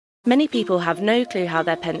Many people have no clue how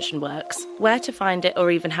their pension works, where to find it,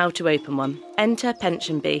 or even how to open one. Enter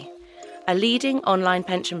PensionBee, a leading online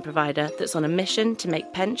pension provider that's on a mission to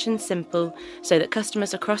make pensions simple so that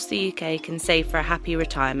customers across the UK can save for a happy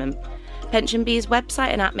retirement. PensionBee's website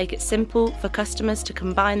and app make it simple for customers to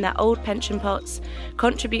combine their old pension pots,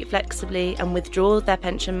 contribute flexibly, and withdraw their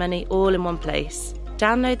pension money all in one place.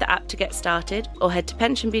 Download the app to get started or head to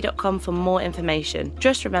pensionbee.com for more information.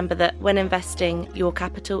 Just remember that when investing, your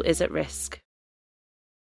capital is at risk.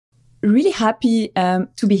 Really happy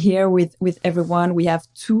to be here with everyone. We have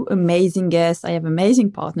two amazing guests. I have amazing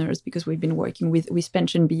partners because we've been working with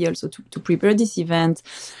PensionBee also to prepare this event.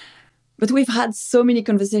 But we've had so many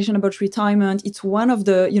conversations about retirement. It's one of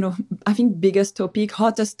the, I think biggest topic,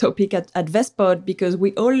 hottest topic at Vestpod, because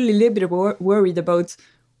we all a little bit worried about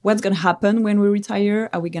what's going to happen when we retire.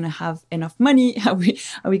 Are we going to have enough money? Are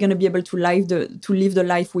we going to be able to live the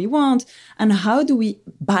life we want? And how do we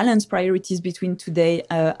balance priorities between today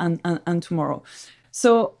and tomorrow?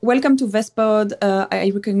 So welcome to Vestpod. I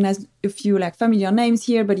recognize a few familiar names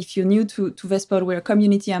here, but if you're new to Vestpod, we're a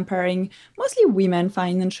community empowering mostly women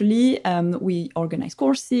financially. We organize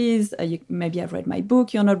courses. You maybe have read my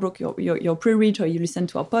book, You're Not Broke, you're pre-rich, or you listen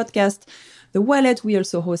to our podcast, The Wallet. We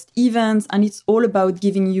also host events, and it's all about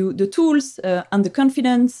giving you the tools and the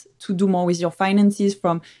confidence to do more with your finances,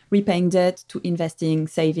 from repaying debt to investing,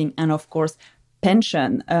 saving, and of course,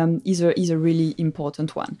 pension is a really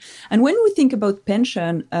important one. And when we think about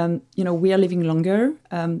pension, we are living longer.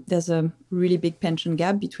 There's a really big pension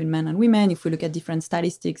gap between men and women. If we look at different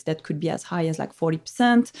statistics, that could be as high as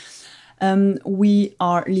 40%. We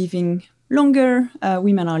are living longer,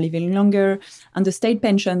 women are living longer, and the state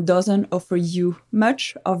pension doesn't offer you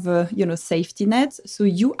much of a safety net. So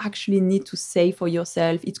you actually need to save for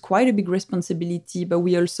yourself. It's quite a big responsibility, but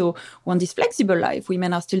we also want this flexible life.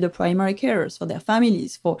 Women are still the primary carers for their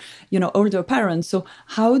families, for older parents. So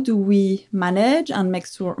how do we manage and make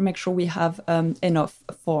sure we have enough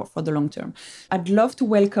for the long term? I'd love to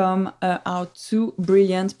welcome our two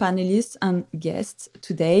brilliant panelists and guests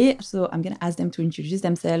today. So I'm going to ask them to introduce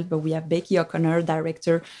themselves, but we have Becky O'Connor,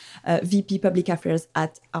 Director, VP Public Affairs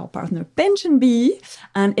at our partner PensionBee,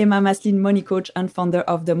 and Emma Maslin, money coach and founder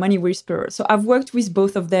of The Money Whisperer. So I've worked with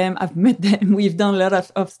both of them. I've met them. We've done a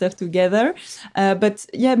lot of stuff together. But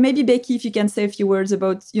yeah, maybe Becky, if you can say a few words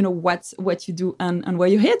about what you do and why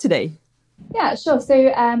you're here today. Yeah, sure.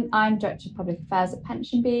 So I'm Director of Public Affairs at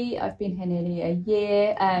PensionBee. I've been here nearly a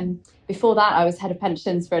year. Before that, I was head of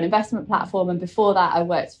pensions for an investment platform. And before that, I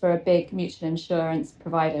worked for a big mutual insurance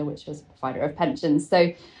provider, which was a provider of pensions.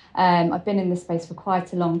 So I've been in this space for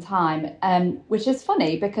quite a long time, which is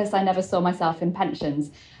funny because I never saw myself in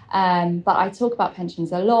pensions. But I talk about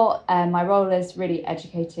pensions a lot. My role is really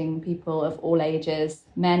educating people of all ages,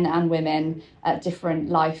 men and women, at different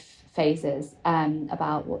life phases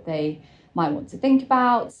about what they might want to think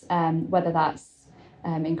about, whether that's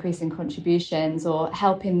increasing contributions or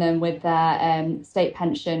helping them with their state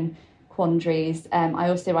pension quandaries. I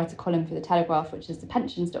also write a column for The Telegraph, which is the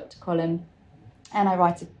Pensions Doctor column, and I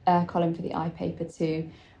write a column for the iPaper too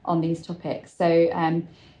on these topics. So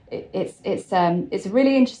it's a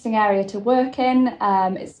really interesting area to work in.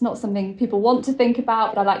 It's not something people want to think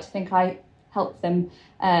about, but I like to think I help them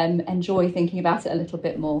enjoy thinking about it a little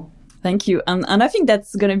bit more. Thank you. And I think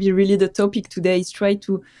that's going to be really the topic today, is try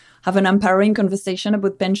to have an empowering conversation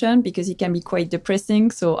about pension, because it can be quite depressing.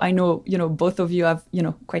 So I know, both of you have,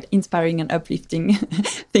 quite inspiring and uplifting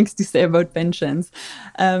things to say about pensions.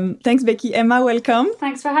 Thanks, Becky. Emma, welcome.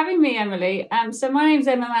 Thanks for having me, Emily. So my name's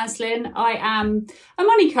Emma Maslin. I am a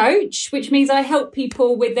money coach, which means I help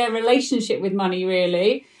people with their relationship with money,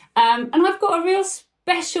 really. And I've got a real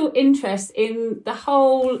special interest in the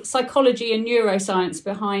whole psychology and neuroscience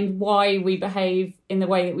behind why we behave in the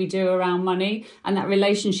way that we do around money and that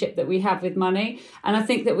relationship that we have with money. And I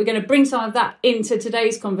think that we're going to bring some of that into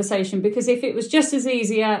today's conversation, because if it was just as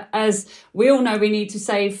easy as we all know we need to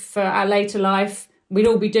save for our later life, we'd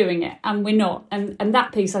all be doing it, and we're not. And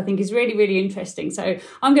that piece, I think, is really, really interesting. So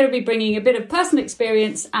I'm going to be bringing a bit of personal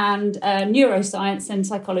experience and neuroscience and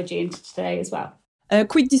psychology into today as well. A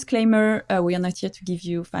quick disclaimer, we are not here to give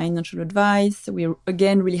you financial advice. We're,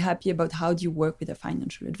 again, really happy about how do you work with a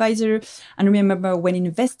financial advisor. And remember, when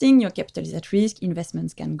investing, your capital is at risk.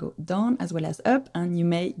 Investments can go down as well as up, and you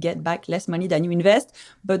may get back less money than you invest.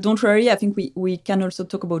 But don't worry, I think we can also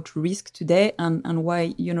talk about risk today and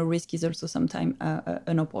why, risk is also sometimes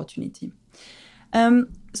an opportunity.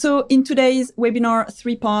 So in today's webinar,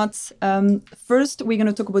 3 parts. First, we're going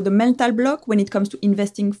to talk about the mental block when it comes to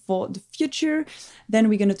investing for the future. Then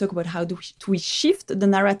we're going to talk about how do we shift the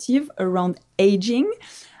narrative around aging.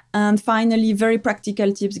 And finally, very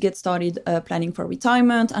practical tips, get started planning for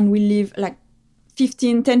retirement. And we leave like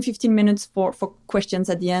 15 minutes for questions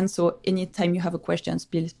at the end. So anytime you have a question,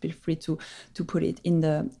 please feel free to put it in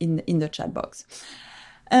the chat box.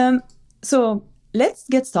 So let's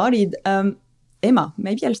get started. Emma,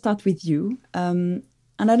 maybe I'll start with you. And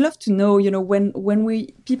I'd love to know, when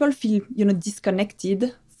people feel,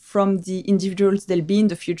 disconnected from the individuals they'll be in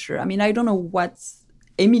the future. I mean, I don't know what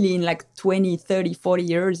Emily in like 20, 30, 40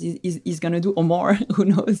 years is going to do or more, who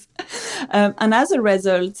knows? And as a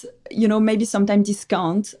result, maybe sometimes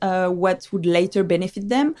discount what would later benefit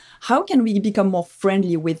them. How can we become more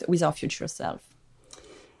friendly with our future self?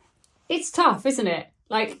 It's tough, isn't it?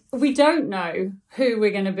 Like, we don't know who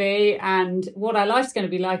we're going to be and what our life's going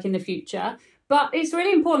to be like in the future. But it's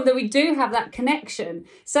really important that we do have that connection.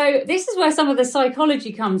 So this is where some of the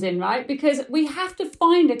psychology comes in, right? Because we have to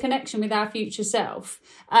find a connection with our future self.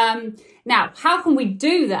 Now, how can we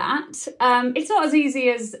do that? It's not as easy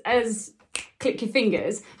as click your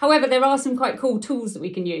fingers. However, there are some quite cool tools that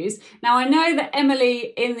we can use. Now, I know that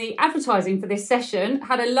Emily, in the advertising for this session,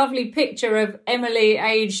 had a lovely picture of Emily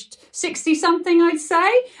aged 60-something, I'd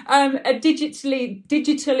say, a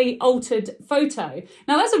digitally altered photo.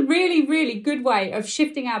 Now, that's a really, really good way of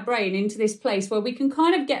shifting our brain into this place where we can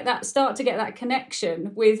kind of start to get that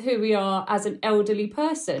connection with who we are as an elderly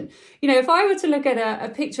person. If I were to look at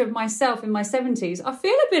a picture of myself in my 70s, I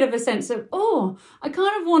feel a bit of a sense of, I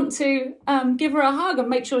kind of want to give her a hug and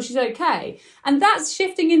make sure she's okay. And that's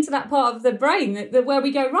shifting into that part of the brain that where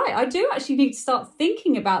we go, right, I do actually need to start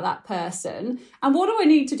thinking about that person. And what do I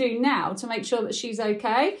need to do now to make sure that she's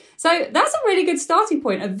okay? So that's a really good starting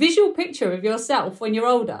point. A visual picture of yourself when you're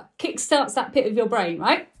older kickstarts that bit of your brain,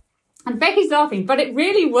 right? And Becky's laughing, but it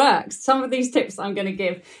really works. Some of these tips I'm going to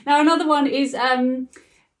give. Now, another one is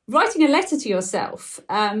writing a letter to yourself.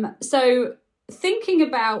 So thinking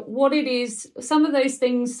about what it is, some of those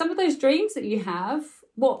things, some of those dreams that you have,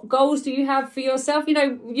 what goals do you have for yourself?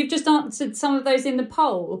 You've just answered some of those in the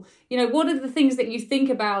poll. What are the things that you think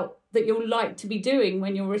about that you'll like to be doing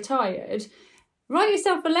when you're retired? Write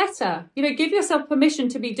yourself a letter, give yourself permission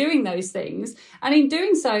to be doing those things. And in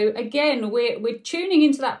doing so, again, we're tuning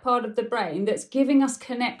into that part of the brain that's giving us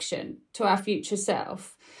connection to our future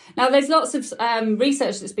self. Now, there's lots of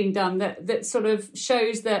research that's been done that sort of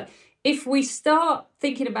shows that if we start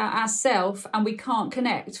thinking about ourselves and we can't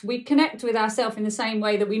connect, we connect with ourselves in the same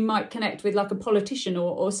way that we might connect with like a politician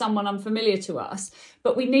or someone unfamiliar to us.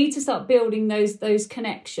 But we need to start building those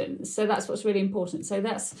connections. So that's what's really important. So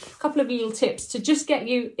that's a couple of little tips to just get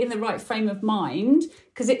you in the right frame of mind,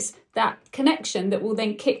 because it's that connection that will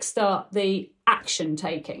then kickstart the action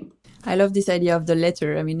taking. I love this idea of the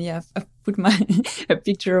letter. I mean, I've put a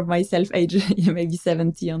picture of myself age maybe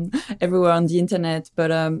 70 everywhere on the internet.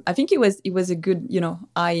 But I think it was a good,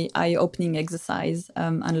 eye-opening exercise,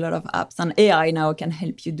 and a lot of apps. And AI now can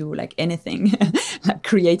help you do like anything, like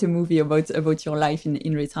create a movie about your life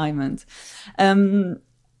in retirement.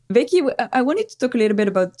 Becky, I wanted to talk a little bit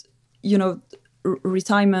about,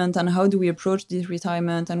 retirement and how do we approach this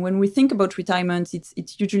retirement. And when we think about retirement,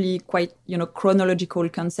 it's usually quite chronological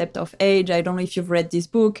concept of age. I don't know if you've read this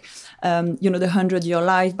book, The 100-Year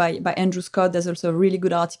Life by Andrew Scott. There's also a really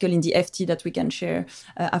good article in the FT that we can share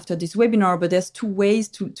after this webinar. But there's two ways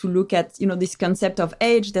to look at this concept of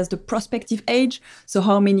age. There's the prospective age, so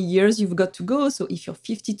how many years you've got to go. So if you're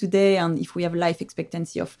 50 today and if we have a life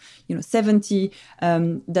expectancy of 70,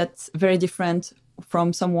 that's very different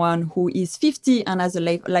from someone who is 50 and has a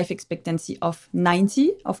life expectancy of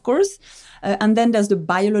 90, of course. And then there's the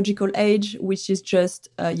biological age, which is just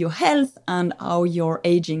your health and how you're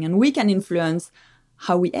aging. And we can influence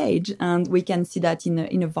how we age, and we can see that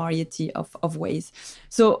in a variety of ways.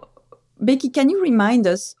 So, Becky, can you remind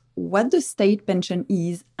us what the state pension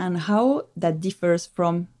is and how that differs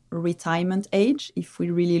from retirement age, if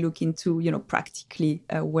we really look into, practically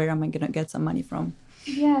where am I going to get some money from?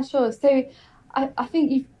 Yeah, sure. So I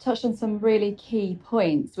think you've touched on some really key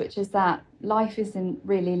points, which is that life isn't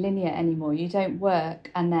really linear anymore. You don't work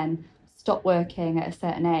and then stop working at a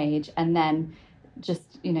certain age and then just,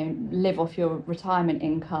 live off your retirement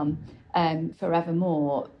income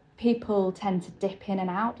forevermore. People tend to dip in and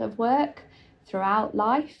out of work throughout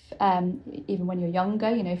life, even when you're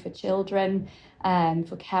younger, for children,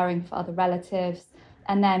 for caring for other relatives.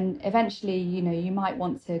 And then eventually, you might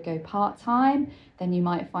want to go part-time, then you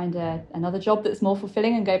might find another job that's more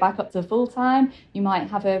fulfilling and go back up to full-time. You might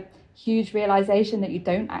have a huge realization that you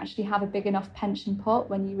don't actually have a big enough pension pot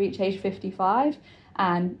when you reach age 55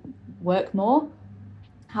 and work more,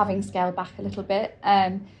 having scaled back a little bit.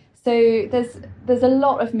 So there's a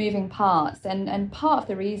lot of moving parts, and part of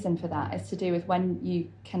the reason for that is to do with when you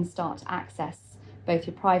can start to access both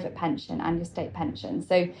your private pension and your state pension.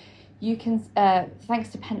 So you can, thanks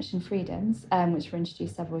to pension freedoms, which were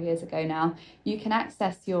introduced several years ago now, you can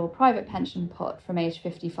access your private pension pot from age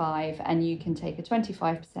 55, and you can take a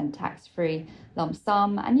 25% tax-free lump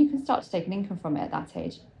sum, and you can start to take an income from it at that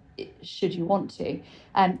age, should you want to.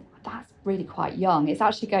 That's really quite young. It's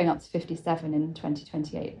actually going up to 57 in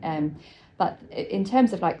 2028. But in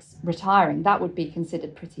terms of like retiring, that would be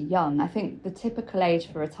considered pretty young. I think the typical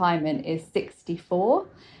age for retirement is 64.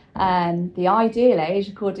 The ideal age,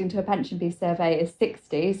 according to a PensionBee survey, is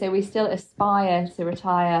 60. So we still aspire to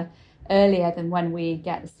retire earlier than when we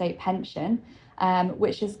get the state pension,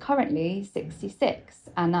 which is currently 66,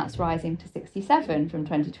 and that's rising to 67 from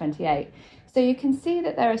 2028. So you can see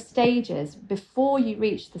that there are stages before you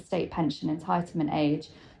reach the state pension entitlement age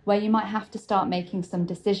where you might have to start making some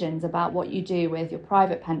decisions about what you do with your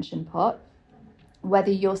private pension pot,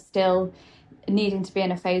 whether you're still needing to be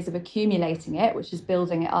in a phase of accumulating it, which is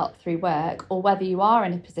building it up through work, or whether you are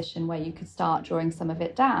in a position where you could start drawing some of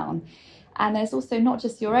it down. And there's also not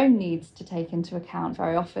just your own needs to take into account.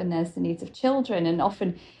 Very often there's the needs of children, and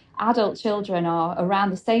often adult children are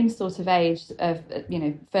around the same sort of age of,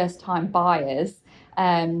 first-time buyers,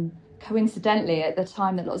 coincidentally at the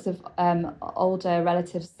time that lots of older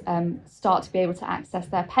relatives start to be able to access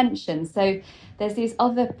their pension. So there's these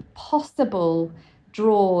other possible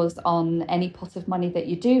draws on any pot of money that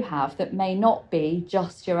you do have that may not be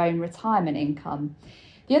just your own retirement income.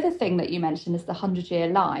 The other thing that you mentioned is the 100-year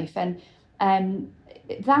life, and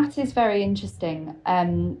that is very interesting.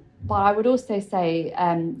 But I would also say,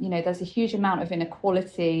 there's a huge amount of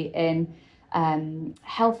inequality in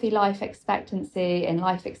healthy life expectancy,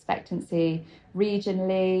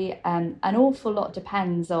 regionally. An awful lot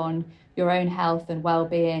depends on your own health and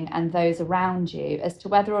well-being and those around you as to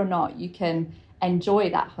whether or not you can enjoy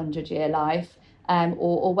that 100-year life,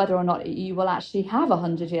 or whether or not you will actually have a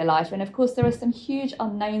 100-year life. And of course, there are some huge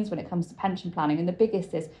unknowns when it comes to pension planning. And the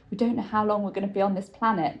biggest is we don't know how long we're going to be on this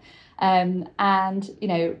planet. And,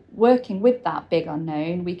 working with that big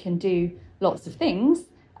unknown, we can do lots of things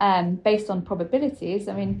based on probabilities.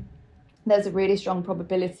 I mean, there's a really strong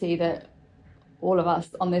probability that all of us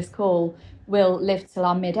on this call will live till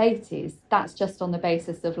our mid-80s. That's just on the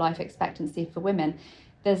basis of life expectancy for women.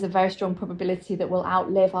 There's a very strong probability that we'll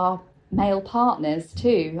outlive our male partners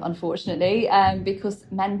too, unfortunately, because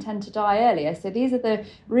men tend to die earlier. So these are the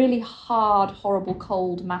really hard, horrible,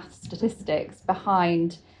 cold math statistics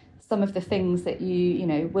behind some of the things that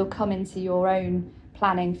you will come into your own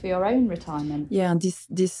planning for your own retirement. Yeah,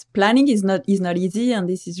 this planning is not easy, and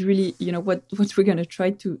this is really what we're going to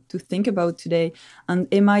try to think about today. And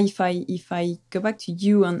Emma, if I go back to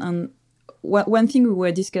you, and one thing we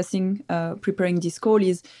were discussing preparing this call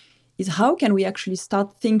is how can we actually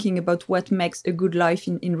start thinking about what makes a good life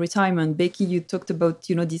in retirement? Becky, you talked about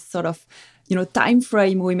this sort of time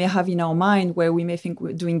frame we may have in our mind where we may think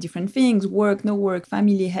we're doing different things, work, no work,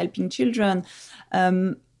 family, helping children.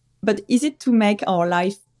 But is it to make our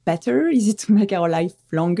life better? Is it to make our life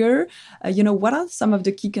longer? What are some of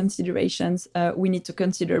the key considerations we need to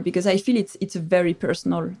consider? Because I feel it's a very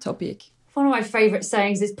personal topic. One of my favourite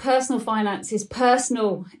sayings is personal finance is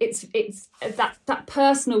personal. It's that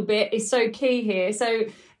personal bit is so key here. So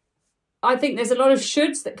I think there's a lot of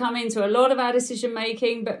shoulds that come into a lot of our decision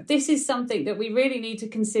making, but this is something that we really need to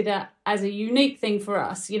consider as a unique thing for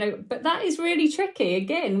us, but that is really tricky.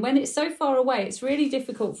 Again, when it's so far away, it's really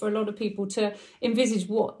difficult for a lot of people to envisage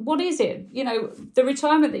what is it? The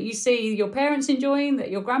retirement that you see your parents enjoying, that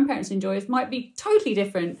your grandparents enjoy, might be totally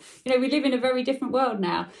different. We live in a very different world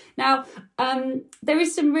now. Now, there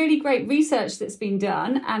is some really great research that's been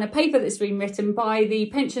done and a paper that's been written by the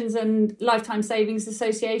Pensions and Lifetime Savings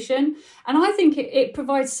Association. And I think it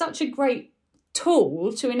provides such a great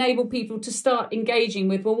tool to enable people to start engaging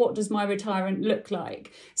with, well, what does my retirement look like?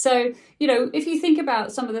 So, if you think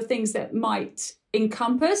about some of the things that might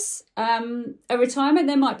encompass a retirement,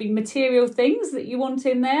 there might be material things that you want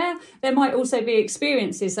in there. There might also be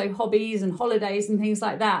experiences, so hobbies and holidays and things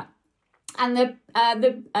like that. And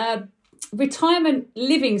the retirement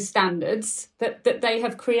living standards that they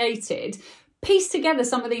have created piece together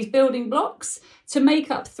some of these building blocks to make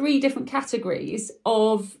up 3 different categories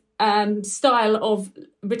of style of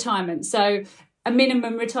retirement. So a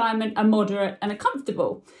minimum retirement, a moderate and a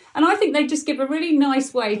comfortable. And I think they just give a really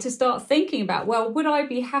nice way to start thinking about, well, would I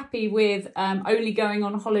be happy with only going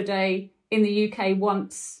on holiday in the UK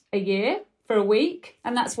once a year, for a week,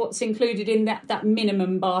 and that's what's included in that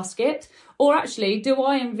minimum basket? Or actually, do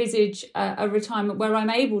I envisage a retirement where I'm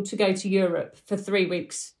able to go to Europe for 3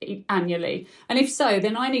 weeks annually? And if so,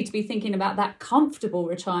 then I need to be thinking about that comfortable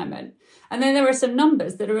retirement. And then there are some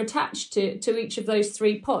numbers that are attached to each of those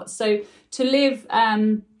 3 pots. So to live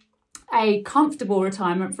a comfortable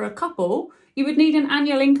retirement for a couple, you would need an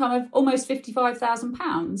annual income of almost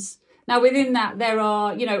 £55,000. Now, within that, there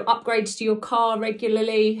are, upgrades to your car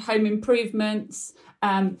regularly, home improvements,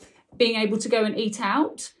 being able to go and eat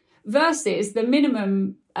out, versus the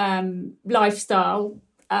minimum lifestyle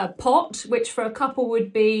pot, which for a couple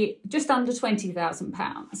would be just under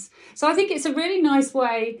 £20,000. So I think it's a really nice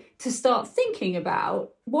way to start thinking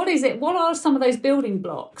about what are some of those building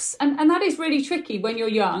blocks? And that is really tricky when you're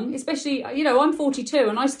young, especially, I'm 42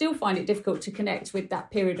 and I still find it difficult to connect with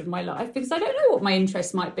that period of my life because I don't know what my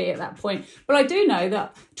interests might be at that point. But I do know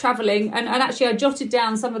that travelling, and actually I jotted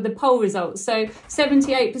down some of the poll results. So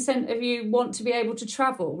 78% of you want to be able to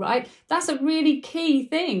travel, right? That's a really key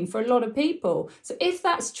thing for a lot of people. So if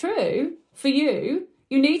that's true for you,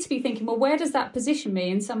 you need to be thinking, well, where does that position me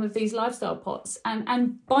in some of these lifestyle pots?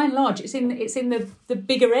 And by and large, it's in the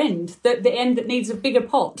bigger end, the end that needs a bigger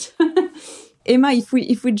pot. Emma, if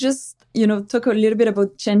we just talk a little bit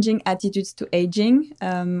about changing attitudes to aging,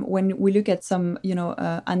 when we look at some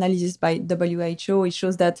analysis by WHO, it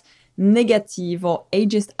shows that negative or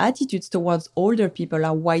ageist attitudes towards older people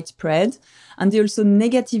are widespread, and they also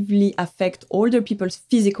negatively affect older people's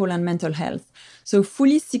physical and mental health. So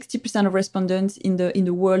fully 60% of respondents in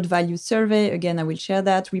the World Values Survey, again, I will share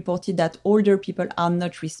that, reported that older people are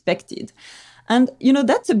not respected. And,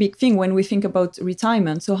 that's a big thing when we think about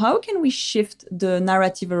retirement. So how can we shift the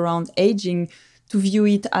narrative around aging to view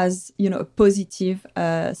it as, a positive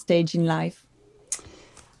stage in life?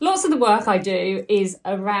 Lots of the work I do is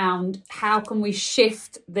around how can we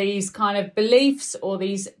shift these kind of beliefs or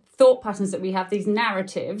these thought patterns that we have, these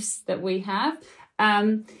narratives that we have.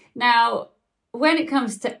 Now, when it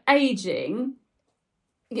comes to aging,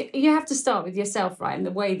 you have to start with yourself, right? And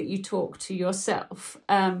the way that you talk to yourself.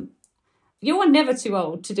 You are never too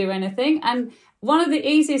old to do anything. And one of the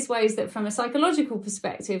easiest ways that from a psychological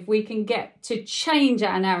perspective we can get to change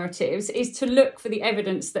our narratives is to look for the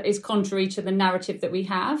evidence that is contrary to the narrative that we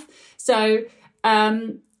have. So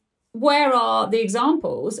where are the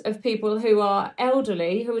examples of people who are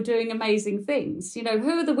elderly, who are doing amazing things?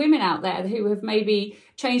 Who are the women out there who have maybe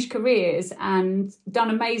changed careers and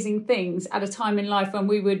done amazing things at a time in life when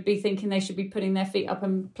we would be thinking they should be putting their feet up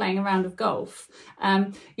and playing a round of golf?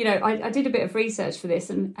 I did a bit of research for this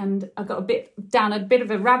and I got down a bit of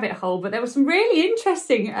a rabbit hole, but there were some really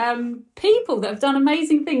interesting people that have done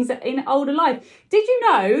amazing things in older life. Did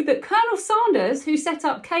you know that Colonel Sanders, who set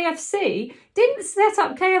up KFC, didn't set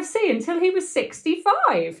up KFC until he was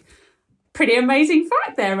 65? Pretty amazing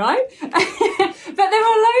fact there, right? But there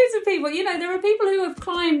are loads of people, there are people who have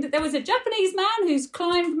climbed. There was a Japanese man who's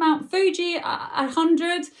climbed Mount Fuji at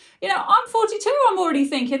 100. I'm 42. I'm already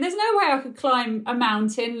thinking there's no way I could climb a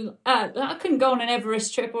mountain. I couldn't go on an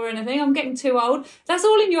Everest trip or anything. I'm getting too old. That's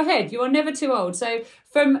all in your head. You are never too old. So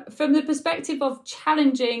from the perspective of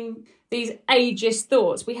challenging these ageist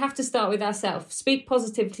thoughts, we have to start with ourselves. Speak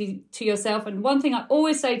positively to yourself. And one thing I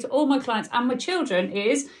always say to all my clients and my children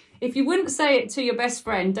is, if you wouldn't say it to your best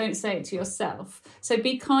friend, don't say it to yourself. So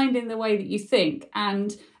be kind in the way that you think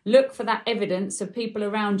and look for that evidence of people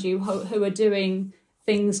around you who are doing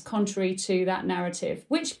things contrary to that narrative,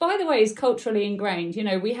 which, by the way, is culturally ingrained.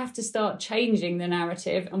 We have to start changing the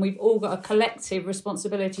narrative, and we've all got a collective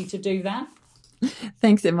responsibility to do that.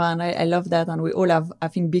 Thanks, Emma. And I love that. And we all have, I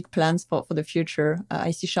think, big plans for the future. I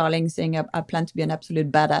see Charlene saying, I plan to be an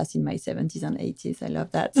absolute badass in my 70s and 80s. I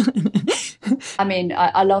love that. I mean,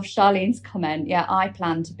 I love Charlene's comment. Yeah, I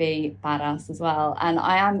plan to be badass as well. And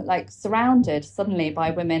I am surrounded suddenly by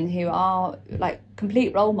women who are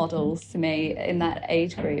complete role models to me in that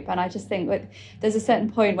age group. And I just think there's a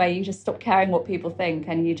certain point where you just stop caring what people think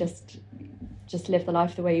and you just live the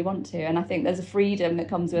life the way you want to. And I think there's a freedom that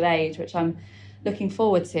comes with age, which I'm looking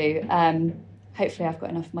forward to. Hopefully I've got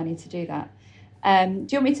enough money to do that. Do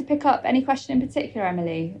you want me to pick up any question in particular,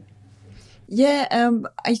 Emily? Yeah,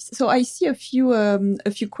 I see a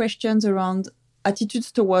few questions around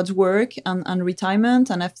attitudes towards work and retirement,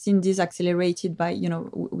 and I've seen this accelerated by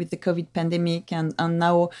with the COVID pandemic, and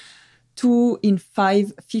now 2 in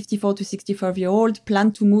 5 54 to 64-year-old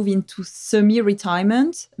plan to move into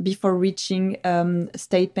semi-retirement before reaching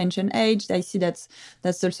state pension age. I see that's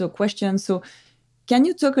also a question. So can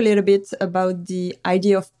you talk a little bit about the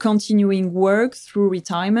idea of continuing work through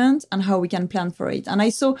retirement and how we can plan for it? And I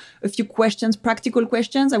saw a few questions, practical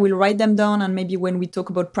questions. I will write them down, and maybe when we talk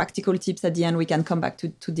about practical tips at the end, we can come back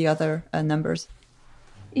to the other numbers.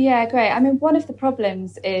 Yeah, great. I mean, one of the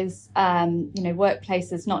problems is,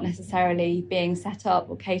 workplaces not necessarily being set up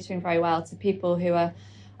or catering very well to people who are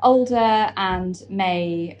older and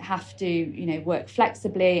may have to, work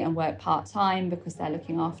flexibly and work part-time because they're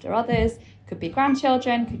looking after others. Could be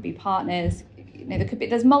grandchildren, could be partners.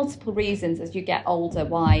 There's multiple reasons as you get older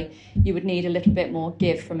why you would need a little bit more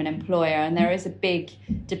give from an employer. And there is a big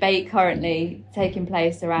debate currently taking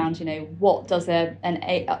place around, what does an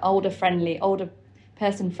older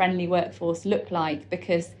person-friendly workforce look like,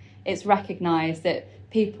 because it's recognised that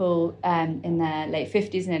people in their late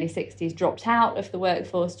 50s and early 60s dropped out of the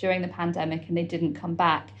workforce during the pandemic and they didn't come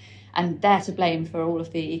back. And they're to blame for all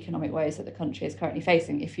of the economic woes that the country is currently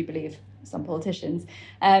facing, if you believe some politicians.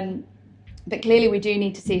 But clearly we do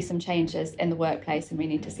need to see some changes in the workplace, and we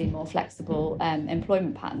need to see more flexible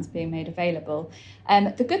employment patterns being made available.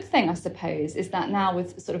 The good thing, I suppose, is that now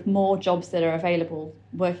with sort of more jobs that are available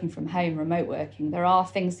working from home, remote working, there are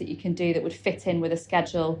things that you can do that would fit in with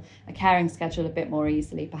a caring schedule a bit more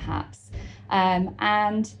easily, perhaps.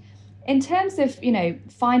 And in terms of,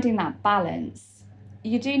 finding that balance,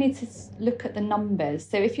 you do need to look at the numbers.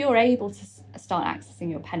 So if you're able to start accessing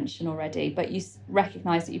your pension already, but you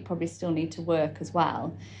recognise that you probably still need to work as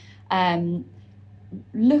well,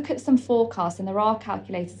 look at some forecasts, and there are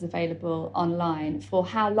calculators available online for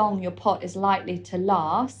how long your pot is likely to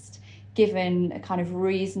last, given a kind of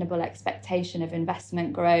reasonable expectation of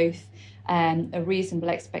investment growth, a reasonable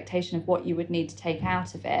expectation of what you would need to take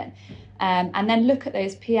out of it. And then look at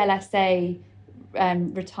those PLSA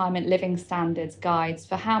retirement living standards guides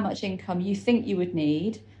for how much income you think you would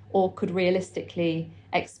need or could realistically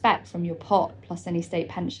expect from your pot plus any state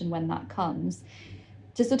pension when that comes,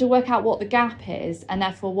 to sort of work out what the gap is and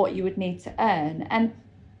therefore what you would need to earn. And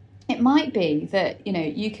it might be that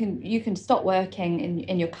you can stop working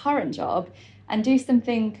in your current job and do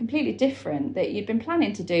something completely different that you'd been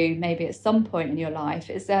planning to do maybe at some point in your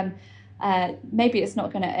life. Maybe it's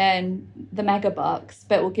not going to earn the mega bucks,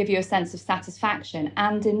 but will give you a sense of satisfaction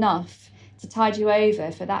and enough to tide you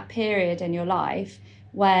over for that period in your life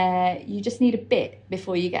where you just need a bit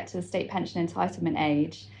before you get to the state pension entitlement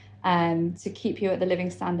age, to keep you at the living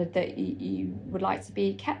standard that you would like to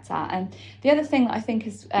be kept at. And the other thing that I think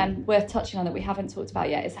is worth touching on that we haven't talked about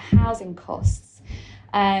yet is housing costs,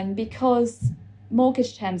 because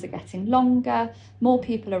mortgage terms are getting longer, more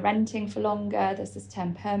people are renting for longer. There's this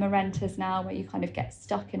term perma-renters now, where you kind of get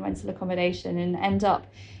stuck in rental accommodation and end up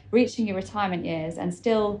reaching your retirement years and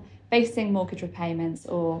still facing mortgage repayments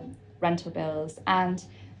or rental bills. And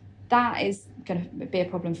that is going to be a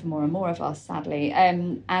problem for more and more of us, sadly.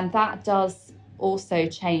 And that does also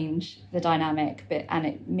change the dynamic, and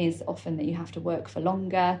it means often that you have to work for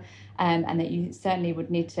longer, and that you certainly would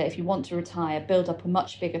need to, if you want to retire, build up a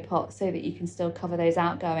much bigger pot so that you can still cover those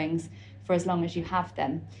outgoings for as long as you have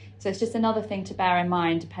them. So it's just another thing to bear in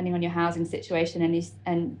mind, depending on your housing situation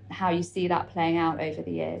and how you see that playing out over the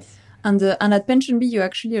years. And at PensionBee, you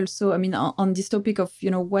actually also, on this topic of,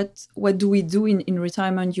 what do we do in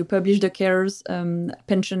retirement? You published the Carers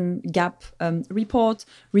pension gap report,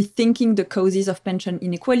 rethinking the causes of pension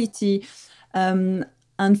inequality, and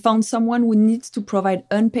found someone who needs to provide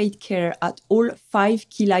unpaid care at all 5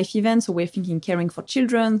 key life events. So we're thinking caring for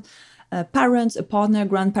children, parents, a partner,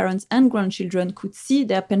 grandparents, and grandchildren could see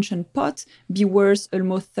their pension pot be worth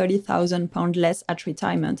almost £30,000 less at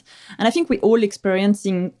retirement. And I think we're all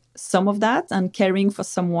experiencing some of that and caring for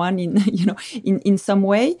someone in some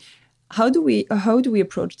way. How do we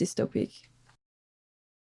approach this topic?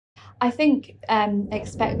 I think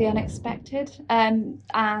expect the unexpected,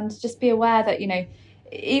 and just be aware that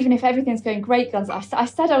even if everything's going great guns, I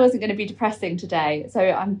said I wasn't going to be depressing today, so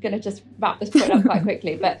I'm going to just wrap this point up quite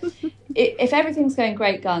quickly. But if everything's going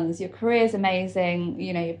great guns, your career's amazing,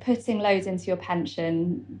 you're putting loads into your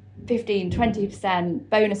pension, 15, 20%,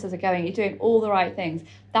 bonuses are going, you're doing all the right things,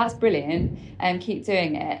 that's brilliant, and keep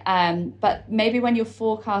doing it. But maybe when you're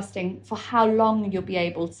forecasting for how long you'll be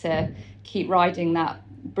able to keep riding that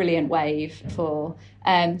brilliant wave for,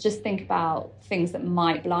 just think about things that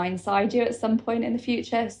might blindside you at some point in the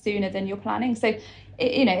future sooner than you're planning. So,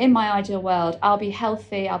 in my ideal world, I'll be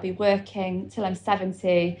healthy, I'll be working till I'm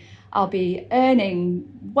 70, I'll be earning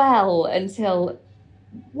well until,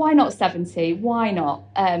 why not 70? Why not?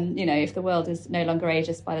 If the world is no longer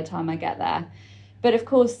ageist by the time I get there. But of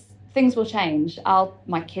course, things will change.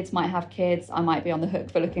 My kids might have kids. I might be on the hook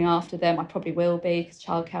for looking after them. I probably will be, because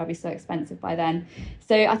childcare will be so expensive by then.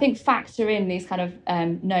 So I think factor in these kind of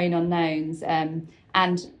known unknowns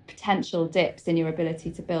and potential dips in your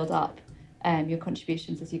ability to build up your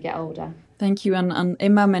contributions as you get older. Thank you. And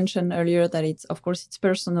Emma mentioned earlier that it's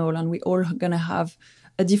personal, and we all going to have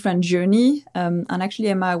a different journey. And actually,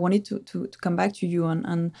 Emma, I wanted to come back to you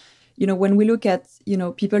on when we look at,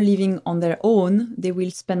 people living on their own, they will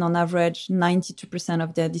spend on average 92%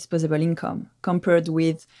 of their disposable income, compared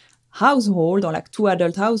with household, or like 2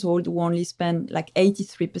 adult household, who only spend like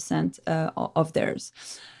 83% of theirs.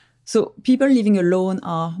 So people living alone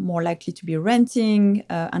are more likely to be renting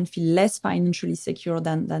and feel less financially secure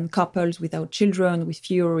than couples without children, with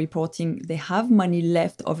fewer reporting they have money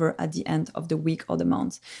left over at the end of the week or the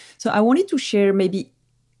month. So I wanted to share maybe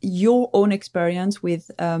your own experience with,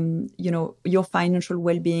 your financial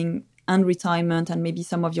well-being and retirement, and maybe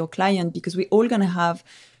some of your clients, because we're all going to have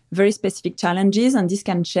very specific challenges, and this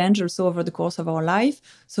can change also over the course of our life.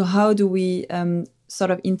 So how do we sort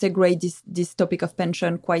of integrate this topic of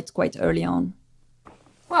pension quite early on?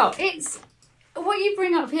 Well, it's what you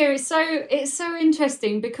bring up here is so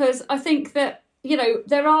interesting, because I think that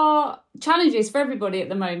there are challenges for everybody at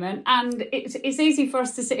the moment, and it's easy for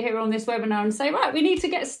us to sit here on this webinar and say, right, we need to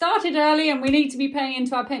get started early and we need to be paying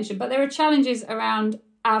into our pension. But there are challenges around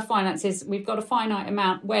our finances. We've got a finite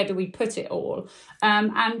amount. Where do we put it all?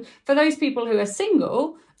 And for those people who are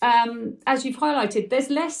single, as you've highlighted, there's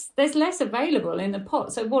less available in the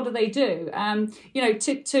pot. So what do they do?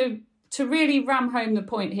 To really ram home the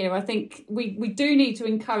point here, I think we do need to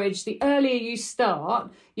encourage, the earlier you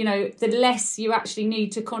start, the less you actually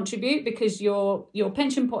need to contribute, because your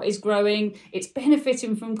pension pot is growing. It's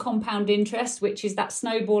benefiting from compound interest, which is that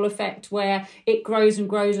snowball effect where it grows and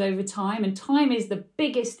grows over time. And time is the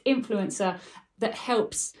biggest influencer that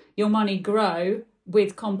helps your money grow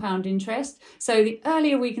with compound interest. So the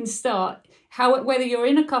earlier we can start, whether you're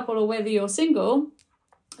in a couple or whether you're single,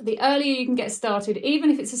 the earlier you can get started, even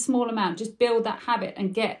if it's a small amount, just build that habit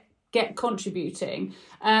and get contributing.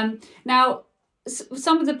 Now,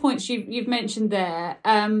 some of the points you've mentioned there,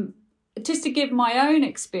 just to give my own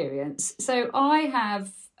experience. So I have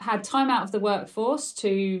had time out of the workforce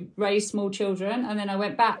to raise small children, and then I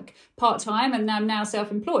went back part-time, and I'm now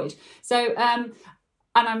self-employed. So, and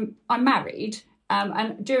I'm married.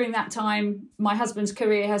 And during that time, my husband's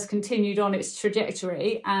career has continued on its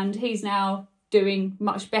trajectory, and he's now doing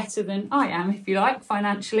much better than I am, if you like,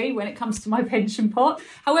 financially when it comes to my pension pot.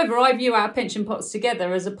 However, I view our pension pots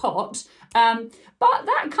together as a pot, but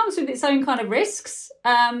that comes with its own kind of risks,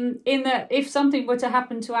 in that if something were to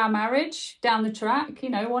happen to our marriage down the track,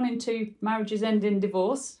 1 in 2 marriages end in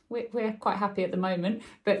divorce. We're quite happy at the moment,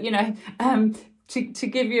 but to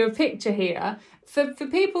give you a picture here, for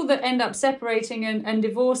people that end up separating and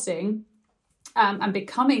divorcing, and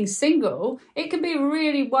becoming single, it can be a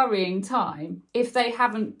really worrying time if they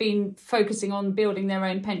haven't been focusing on building their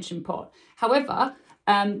own pension pot. However,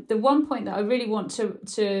 the one point that I really want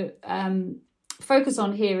to focus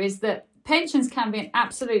on here is that pensions can be an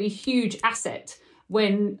absolutely huge asset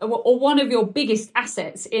or one of your biggest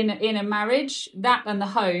assets in a marriage. That and the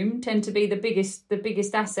home tend to be the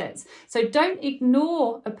biggest assets. So don't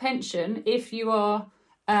ignore a pension if you are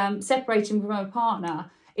separating from a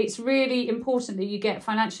partner. It's really important that you get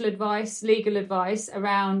financial advice, legal advice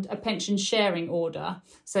around a pension sharing order.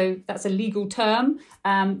 So that's a legal term.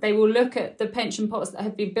 They will look at the pension pots that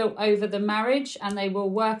have been built over the marriage, and they will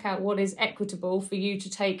work out what is equitable for you to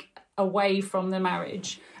take away from the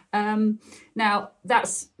marriage. Now,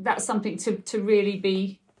 that's something to really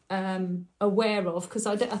be aware of, because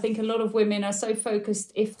I think a lot of women are so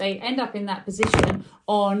focused, if they end up in that position,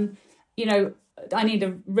 on, I need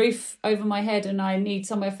a roof over my head and I need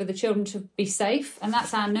somewhere for the children to be safe. And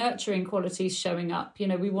that's our nurturing qualities showing up.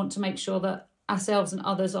 We want to make sure that ourselves and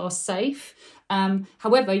others are safe.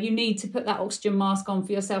 However, you need to put that oxygen mask on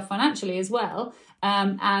for yourself financially as well.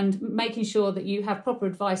 And making sure that you have proper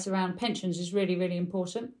advice around pensions is really, really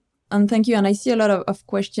important. And thank you. And I see a lot of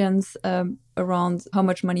questions around how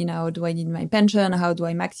much money now do I need in my pension? How do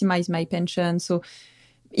I maximize my pension? So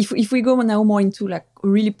if we go now more into like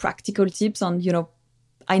really practical tips on,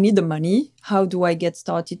 I need the money. How do I get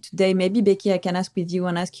started today? Maybe, Becky, I can ask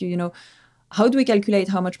you, how do we calculate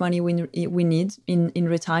how much money we need in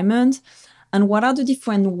retirement? And what are the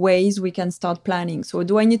different ways we can start planning? So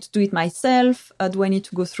do I need to do it myself? Do I need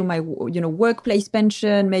to go through my workplace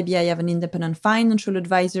pension? Maybe I have an independent financial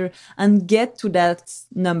advisor, and get to that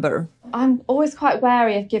number. I'm always quite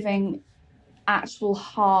wary of giving actual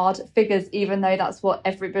hard figures, even though that's what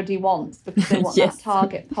everybody wants, because they want Yes. that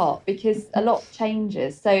target pot, because a lot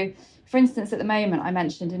changes. So for instance, at the moment, I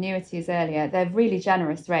mentioned annuities earlier, they're really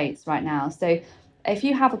generous rates right now. So if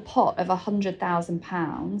you have a pot of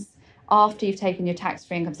 £100,000 after you've taken your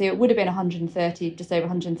tax-free income, so it would have been 130, just over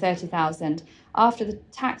 130,000, after the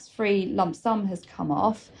tax-free lump sum has come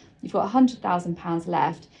off, you've got £100,000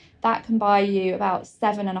 left. That can buy you about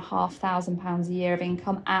 £7,500 a year of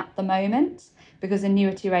income at the moment, because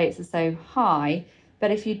annuity rates are so high.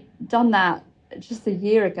 But if you'd done that just a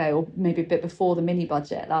year ago, or maybe a bit before the mini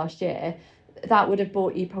budget last year, that would have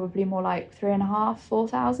bought you probably more like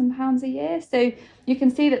 £3,500–4,000 a year. So you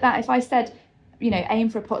can see that if I said, aim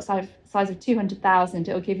for a pot size of 200,000,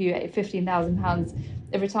 it'll give you £15,000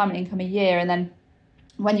 of retirement income a year. And then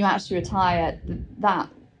when you actually retire, that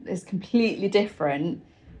is completely different.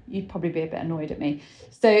 You'd probably be a bit annoyed at me.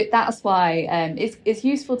 So that's why it's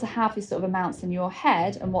useful to have these sort of amounts in your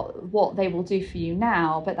head and what they will do for you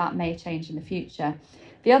now, but that may change in the future.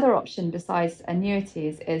 The other option besides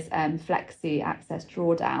annuities is Flexi Access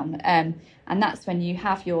Drawdown. And that's when you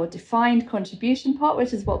have your defined contribution pot,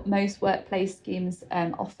 which is what most workplace schemes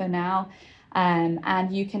offer now.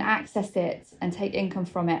 And you can access it and take income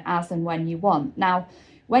from it as and when you want. Now,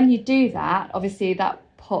 when you do that, obviously that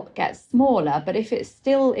pot gets smaller, but if it's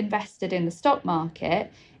still invested in the stock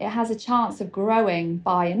market, it has a chance of growing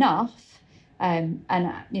by enough. And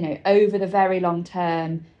over the very long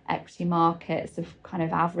term, equity markets have kind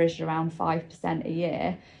of averaged around 5% a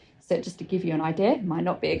year. So just to give you an idea, it might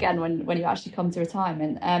not be again when you actually come to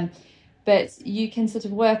retirement. But you can sort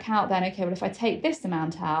of work out then, okay, well, if I take this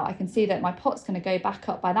amount out, I can see that my pot's going to go back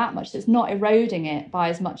up by that much. So it's not eroding it by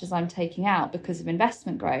as much as I'm taking out because of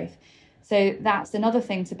investment growth. So that's another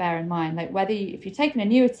thing to bear in mind. Like if you take an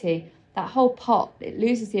annuity, that whole pot, it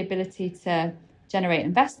loses the ability to generate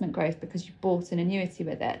investment growth because you bought an annuity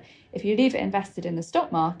with it. If you leave it invested in the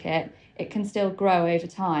stock market, it can still grow over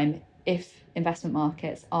time if investment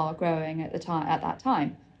markets are growing at that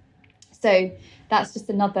time. So that's just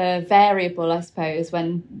another variable, I suppose,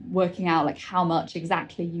 when working out like how much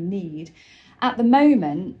exactly you need. At the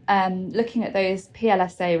moment, looking at those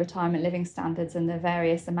PLSA retirement living standards and the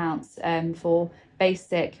various amounts for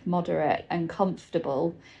basic, moderate and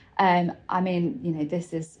comfortable,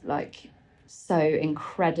 this is like so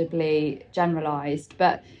incredibly generalised,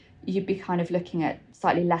 but you'd be kind of looking at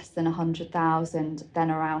slightly less than 100,000,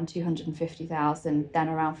 then around 250,000, then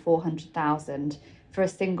around 400,000 for a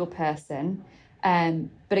single person.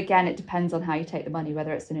 But again, it depends on how you take the money,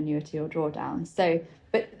 whether it's an annuity or drawdown. So,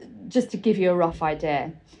 but just to give you a rough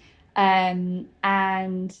idea. And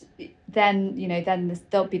then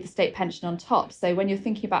there'll be the state pension on top. So when you're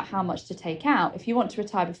thinking about how much to take out, if you want to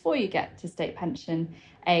retire before you get to state pension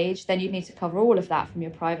age, then you'd need to cover all of that from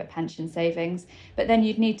your private pension savings. But then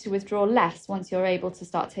you'd need to withdraw less once you're able to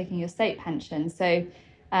start taking your state pension. So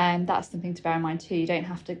that's something to bear in mind too. You don't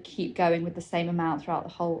have to keep going with the same amount throughout the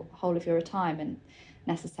whole of your retirement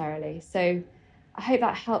necessarily. So I hope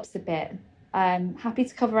that helps a bit. Happy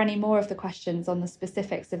to cover any more of the questions on the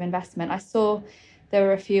specifics of investment. I saw there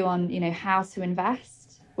were a few on, how to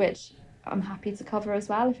invest, which I'm happy to cover as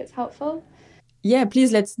well if it's helpful. Yeah,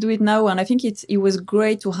 please, let's do it now. And I think it was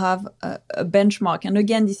great to have a benchmark. And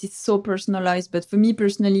again, this is so personalized. But for me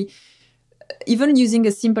personally, even using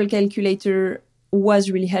a simple calculator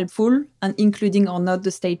was really helpful, and including or not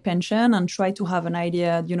the state pension, and try to have an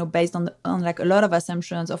idea, based on like a lot of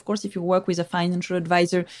assumptions. Of course, if you work with a financial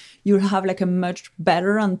advisor, you'll have like a much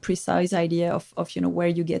better and precise idea of where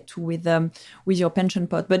you get to with your pension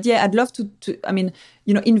pot. But yeah, I'd love to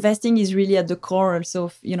investing is really at the core also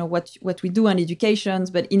of what we do on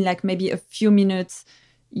educations, but in like maybe a few minutes,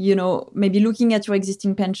 maybe looking at your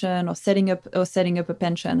existing pension or setting up a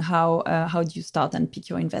pension, how do you start and pick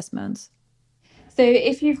your investments? So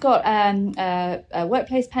if you've got a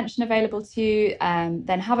workplace pension available to you,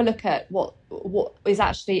 then have a look at what is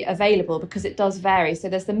actually available, because it does vary. So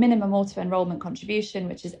there's the minimum auto-enrollment contribution,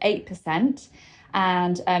 which is 8%,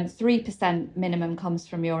 and 3% minimum comes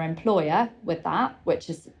from your employer with that, which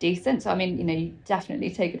is decent. So, you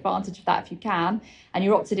definitely take advantage of that if you can, and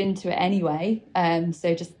you're opted into it anyway.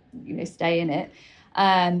 So just, stay in it.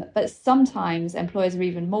 But sometimes employers are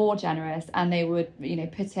even more generous, and they would,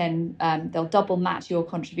 put in, they'll double match your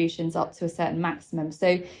contributions up to a certain maximum.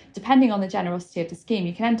 So depending on the generosity of the scheme,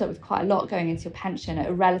 you can end up with quite a lot going into your pension at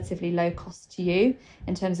a relatively low cost to you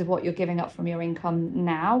in terms of what you're giving up from your income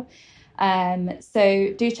now.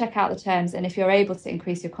 So do check out the terms, and if you're able to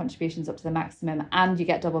increase your contributions up to the maximum and you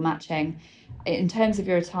get double matching, in terms of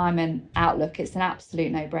your retirement outlook, it's an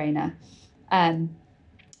absolute no-brainer.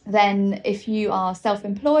 Then if you are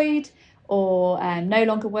self-employed or no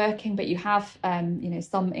longer working, but you have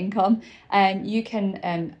some income, you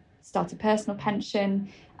can start a personal pension.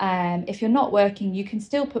 If you're not working, you can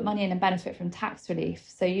still put money in and benefit from tax relief.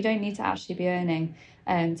 So you don't need to actually be earning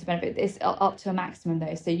to benefit. It's up to a maximum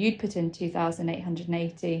though. So you'd put in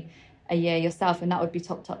 2,880 a year yourself, and that would be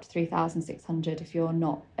topped up to 3,600 if you're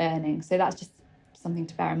not earning. So that's just something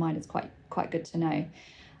to bear in mind. It's quite good to know.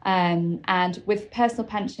 And with personal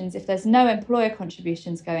pensions, if there's no employer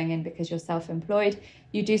contributions going in because you're self-employed,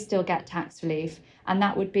 you do still get tax relief, and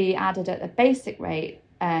that would be added at a basic rate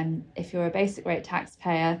if you're a basic rate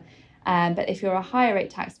taxpayer. But if you're a higher rate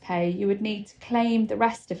taxpayer, you would need to claim the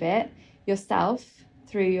rest of it yourself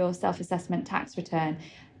through your self-assessment tax return.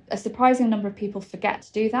 A surprising number of people forget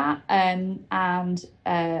to do that, and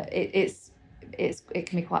it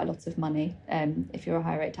can be quite a lot of money if you're a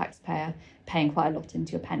high rate taxpayer, paying quite a lot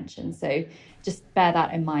into your pension. So just bear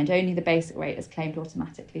that in mind. Only the basic rate is claimed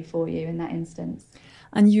automatically for you in that instance.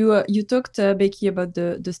 And you talked, Becky, about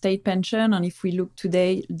the state pension. And if we look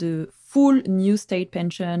today, the full new state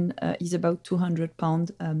pension is about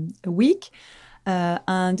 £200 a week.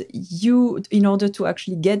 And you, in order to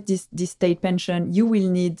actually get this state pension, you will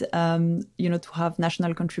need, to have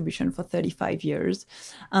national contribution for 35 years.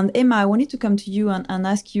 And Emma, I wanted to come to you and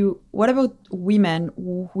ask you, what about women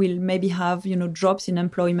who will maybe have, drops in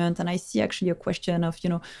employment? And I see actually a question of,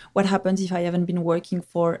 what happens if I haven't been working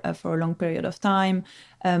for a long period of time?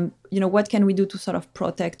 What can we do to sort of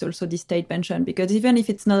protect also the state pension? Because even if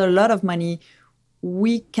it's not a lot of money,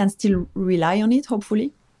 we can still rely on it,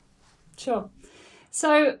 hopefully. Sure.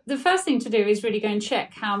 So the first thing to do is really go and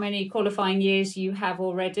check how many qualifying years you have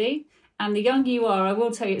already. And the younger you are, I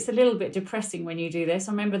will tell you, it's a little bit depressing when you do this.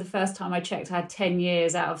 I remember the first time I checked, I had 10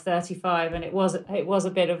 years out of 35, and it was a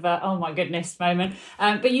bit of a, oh my goodness moment.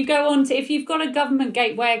 But you go on to, if you've got a government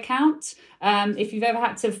gateway account, if you've ever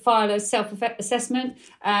had to file a self-assessment,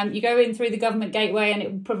 you go in through the government gateway and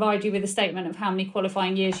it will provide you with a statement of how many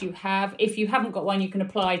qualifying years you have. If you haven't got one, you can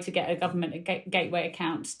apply to get a government gateway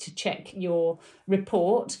account to check your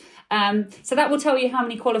report. So that will tell you how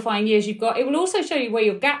many qualifying years you've got. It will also show you where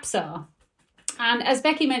your gaps are. And as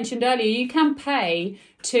Becky mentioned earlier, you can pay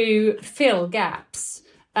to fill gaps.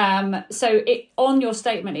 So on your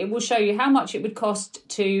statement, it will show you how much it would cost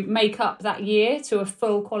to make up that year to a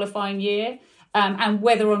full qualifying year, and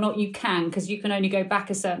whether or not you can, because you can only go back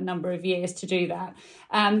a certain number of years to do that.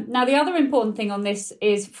 Now, the other important thing on this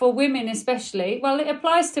is for women especially, well, it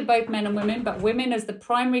applies to both men and women, but women as the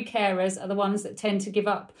primary carers are the ones that tend to give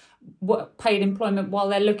up paid employment while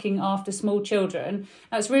they're looking after small children.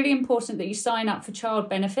 Now, it's really important that you sign up for child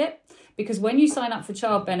benefit, because when you sign up for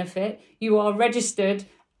child benefit, you are registered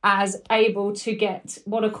as able to get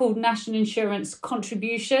what are called national insurance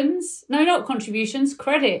contributions. No, not contributions,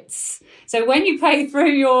 credits. So when you pay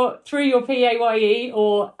through your PAYE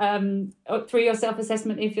or through your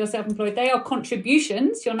self-assessment, if you're self-employed, they are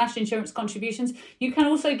contributions, your national insurance contributions. You can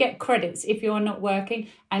also get credits if you are not working.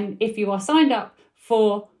 And if you are signed up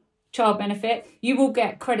for child benefit, you will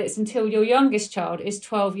get credits until your youngest child is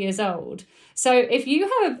 12 years old. So if you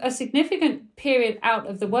have a significant period out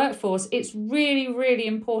of the workforce, it's really, really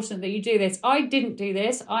important that you do this. I didn't do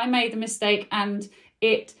this. I made the mistake, and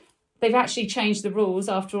they've actually changed the rules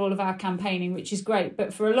after all of our campaigning, which is great.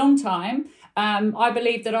 But for a long time, I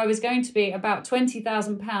believed that I was going to be about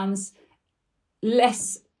 £20,000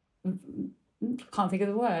 less, can't think of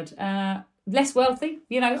the word, less wealthy.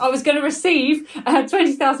 I was going to receive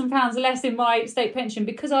 £20,000 less in my state pension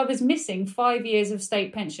because I was missing 5 years of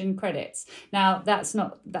state pension credits. Now, that's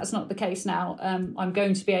not the case now. I'm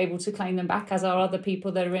going to be able to claim them back, as are other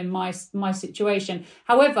people that are in my situation.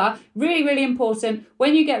 However, really, really important,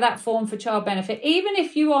 when you get that form for child benefit, even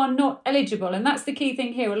if you are not eligible, and that's the key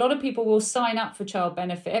thing here, a lot of people will sign up for child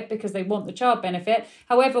benefit because they want the child benefit.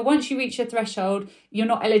 However, once you reach a threshold, you're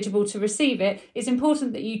not eligible to receive it. It's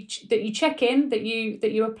important that you check in, that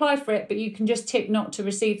you apply for it, but you can just tick not to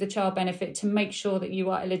receive the child benefit to make sure that you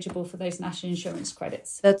are eligible for those national insurance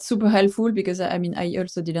credits. That's super helpful, because I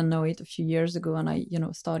also didn't know it a few years ago, and I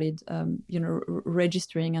started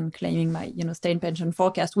registering and claiming my state pension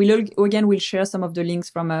forecast. We'll share some of the links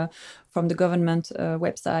from the government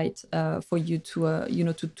website for you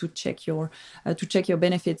to check your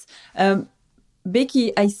benefits.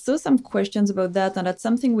 Becky, I saw some questions about that, and that's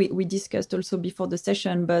something we discussed also before the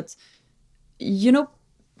session. But,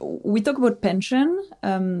 we talk about pension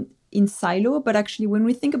in silo, but actually when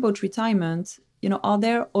we think about retirement, are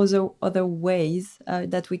there other ways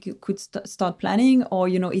that we could start planning, or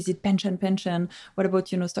is it pension? What about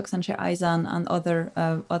stocks and share ISA and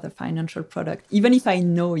other financial products? Even if I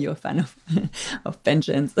know you're a fan of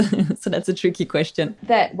pensions, so that's a tricky question.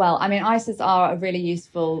 ISAs are a really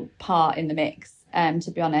useful part in the mix,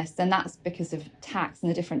 to be honest, and that's because of tax and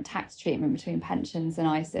the different tax treatment between pensions and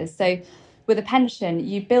ISAs. So with a pension,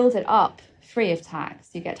 you build it up free of tax.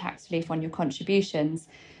 You get tax relief on your contributions,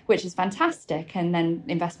 which is fantastic, and then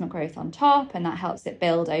investment growth on top, and that helps it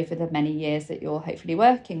build over the many years that you're hopefully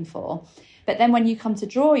working for. But then when you come to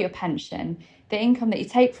draw your pension, the income that you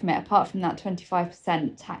take from it, apart from that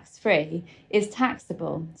 25% tax-free, is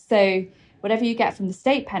taxable. So whatever you get from the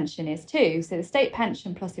state pension is too. So the state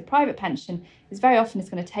pension plus your private pension is very often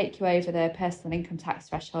going to take you over the personal income tax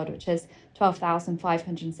threshold, which is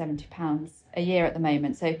 £12,570 a year at the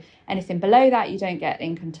moment. So anything below that, you don't get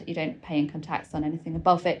you don't pay income tax on. Anything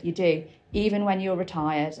above it, you do, even when you're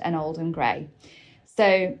retired and old and grey.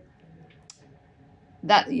 So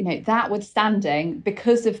that withstanding,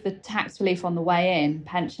 because of the tax relief on the way in,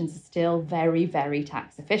 pensions are still very, very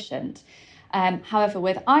tax efficient. However,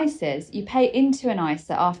 with ISAs, you pay into an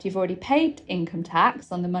ISA after you've already paid income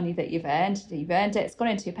tax on the money that you've earned. You've earned it, it's gone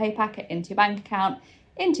into your pay packet, into your bank account,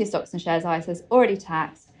 into your stocks and shares ISAs, already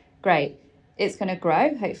taxed. Great. It's going to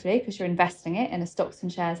grow, hopefully, because you're investing it in a stocks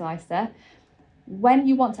and shares ISA. When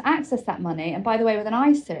you want to access that money, and by the way, with an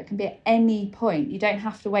ISA, it can be at any point. You don't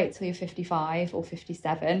have to wait till you're 55 or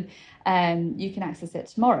 57. You can access it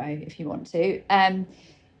tomorrow if you want to.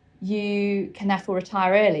 You can therefore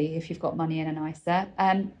retire early if you've got money in an ISA,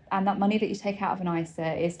 and that money that you take out of an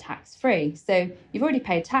ISA is tax-free. So you've already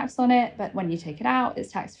paid tax on it, but when you take it out,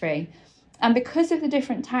 it's tax-free. And because of the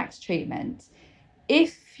different tax treatment,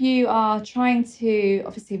 if you are trying to,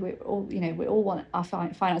 obviously we all want our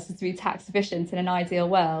finances to be tax efficient in an ideal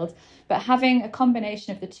world, but having a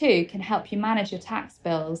combination of the two can help you manage your tax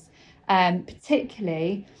bills,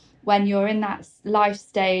 particularly when you're in that life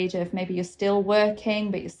stage of maybe you're still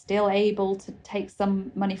working, but you're still able to take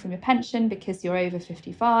some money from your pension because you're over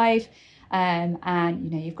 55,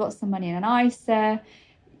 and you've got some money in an ISA.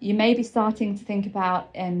 You may be starting to think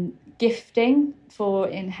about gifting for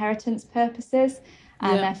inheritance purposes,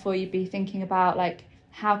 and therefore you'd be thinking about, like,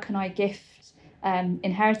 how can I gift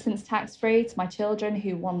inheritance tax-free to my children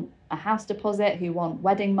who want a house deposit, who want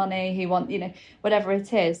wedding money, who want, whatever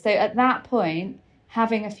it is. So at that point,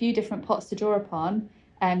 having a few different pots to draw upon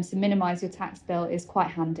to minimise your tax bill is quite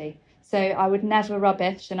handy. So I would never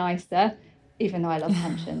rubbish an ISA, even though I love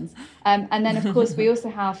pensions. And then, of course, we also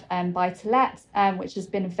have buy-to-let, which has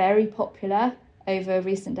been very popular over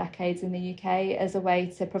recent decades in the UK as a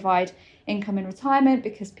way to provide income in retirement,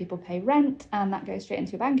 because people pay rent and that goes straight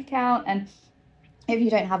into your bank account. And if you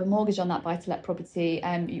don't have a mortgage on that buy-to-let property,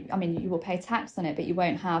 you will pay tax on it, but you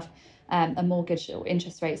won't have a mortgage or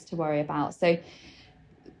interest rates to worry about. So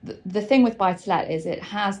the thing with buy-to-let is it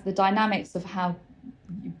has the dynamics of how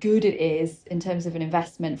good it is in terms of an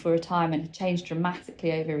investment for retirement have changed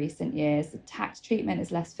dramatically over recent years. The tax treatment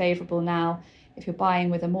is less favourable now. If you're buying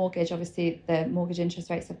with a mortgage, obviously the mortgage interest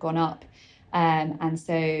rates have gone up, and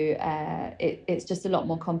so it's just a lot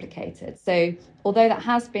more complicated. So although that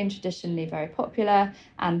has been traditionally very popular,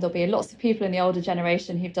 and there'll be lots of people in the older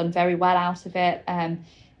generation who've done very well out of it,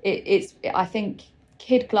 I think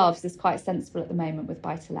kid gloves is quite sensible at the moment with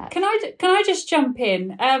buy-to-let. Can I just jump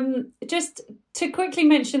in just to quickly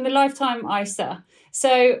mention the lifetime ISA?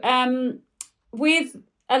 So with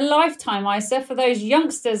a lifetime ISA, for those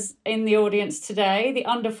youngsters in the audience today, the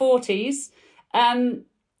under 40s,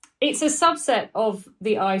 it's a subset of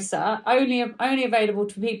the ISA, only available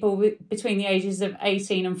to people between the ages of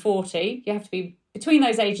 18 and 40. You have to be between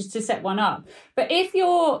those ages to set one up. But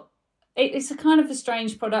it's a kind of a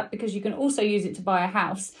strange product because you can also use it to buy a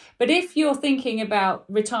house. But if you're thinking about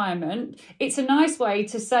retirement, it's a nice way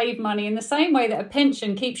to save money in the same way that a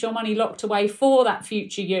pension keeps your money locked away for that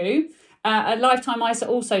future you. A lifetime ISA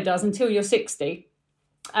also does until you're 60.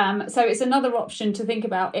 So it's another option to think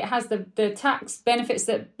about. It has the tax benefits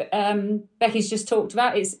that Becky's just talked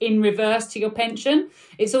about. It's in reverse to your pension.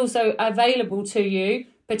 It's also available to you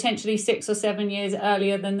potentially 6 or 7 years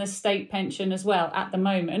earlier than the state pension as well at the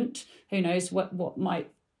moment. Who knows what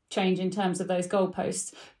might change in terms of those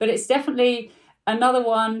goalposts. But it's definitely another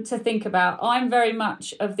one to think about. I'm very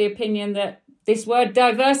much of the opinion that this word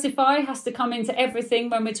diversify has to come into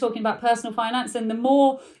everything when we're talking about personal finance. And the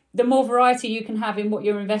more the more variety you can have in what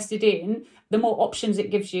you're invested in, the more options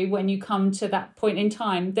it gives you when you come to that point in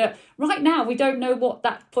time. That right now, we don't know what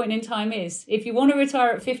that point in time is. If you want to retire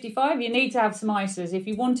at 55, you need to have some ISAs. If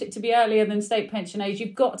you want it to be earlier than state pension age,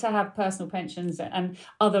 you've got to have personal pensions and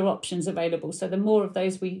other options available. So the more of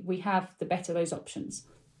those we have, the better those options.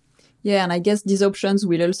 Yeah, and I guess these options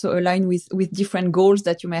will also align with different goals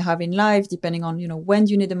that you may have in life, depending on, when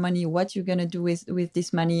you need the money, what you're going to do with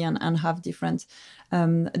this money, and have different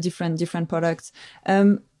products.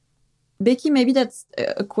 Becky, maybe that's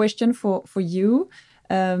a question for you.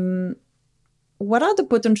 What are the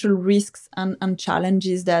potential risks and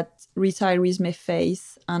challenges that retirees may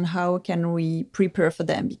face, and how can we prepare for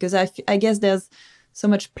them? Because I guess there's so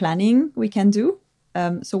much planning we can do.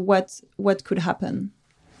 So what could happen?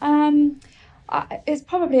 It's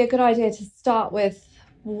probably a good idea to start with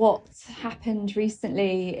what's happened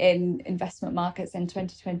recently in investment markets in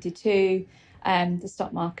 2022. The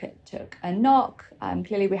stock market took a knock.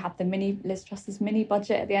 Clearly, we had Liz Truss's mini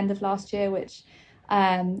budget at the end of last year, which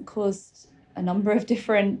caused a number of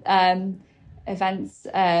different events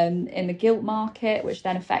in the gilt market, which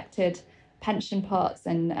then affected pension pots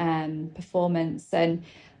and performance. And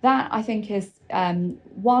that, I think, is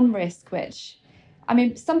one risk which,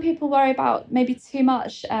 some people worry about maybe too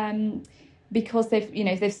much because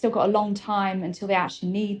they've still got a long time until they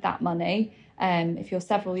actually need that money. If you're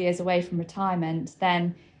several years away from retirement,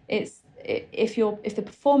 then if the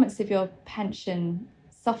performance of your pension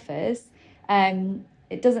suffers,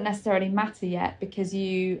 it doesn't necessarily matter yet because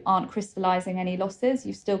you aren't crystallising any losses.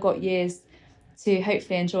 You've still got years to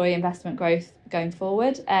hopefully enjoy investment growth going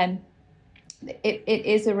forward. It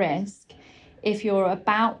is a risk if you're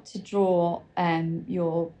about to draw on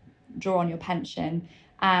your pension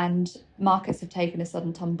and markets have taken a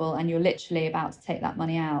sudden tumble and you're literally about to take that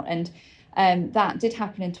money out. And that did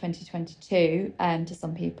happen in 2022 to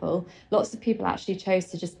some people. Lots of people actually chose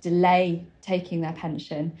to just delay taking their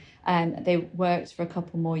pension. They worked for a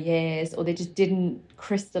couple more years, or they just didn't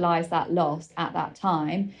crystallise that loss at that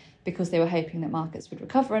time because they were hoping that markets would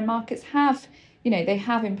recover. And markets have, they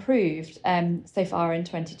have improved so far in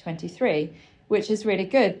 2023, which is really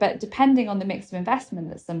good. But depending on the mix of investment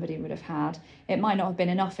that somebody would have had, it might not have been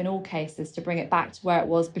enough in all cases to bring it back to where it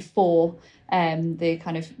was before the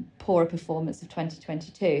kind of poorer performance of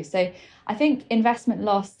 2022. So I think investment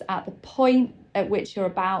loss at the point at which you're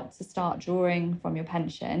about to start drawing from your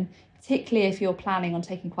pension, particularly if you're planning on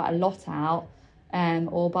taking quite a lot out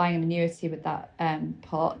or buying an annuity with that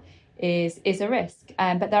pot, is a risk.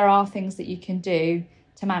 But there are things that you can do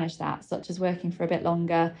to manage that, such as working for a bit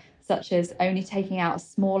longer, such as only taking out a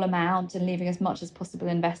small amount and leaving as much as possible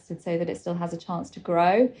invested so that it still has a chance to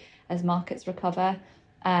grow as markets recover.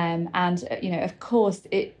 And, of course,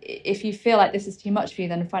 if you feel like this is too much for you,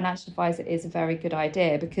 then a financial advisor is a very good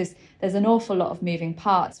idea, because there's an awful lot of moving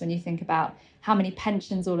parts when you think about how many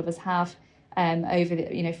pensions all of us have from over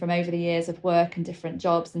the years of work and different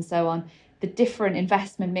jobs and so on, the different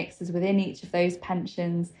investment mixes within each of those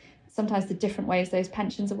pensions, sometimes the different ways those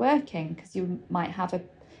pensions are working, because you might have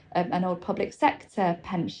an old public sector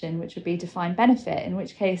pension, which would be defined benefit, in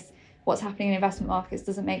which case what's happening in investment markets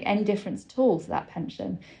doesn't make any difference at all to that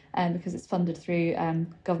pension because it's funded through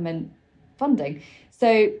government funding.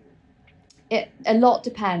 So a lot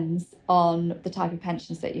depends on the type of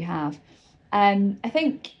pensions that you have. I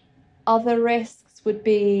think other risks would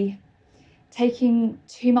be taking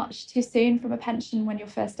too much too soon from a pension when you're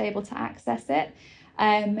first able to access it.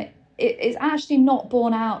 It's actually not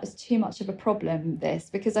borne out as too much of a problem, this,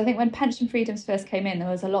 because I think when pension freedoms first came in, there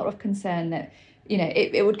was a lot of concern that,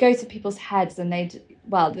 it would go to people's heads and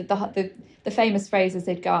the famous phrase is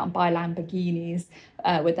they'd go out and buy Lamborghinis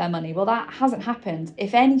with their money. Well, that hasn't happened.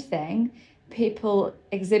 If anything, people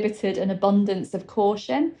exhibited an abundance of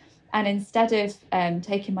caution. And instead of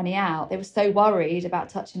taking money out, they were so worried about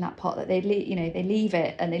touching that pot that they leave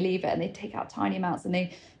it and they take out tiny amounts and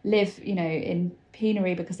they live, in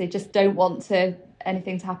penury because they just don't want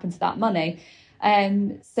anything to happen to that money.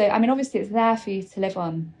 So, obviously it's there for you to live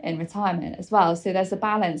on in retirement as well. So there's a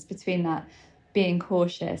balance between that being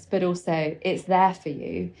cautious, but also it's there for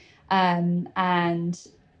you. And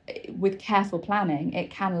with careful planning, it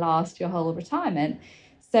can last your whole retirement.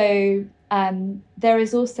 So there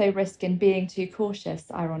is also risk in being too cautious,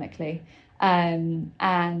 ironically. And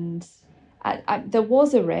there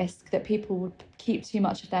was a risk that people would keep too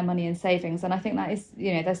much of their money in savings. And I think that is,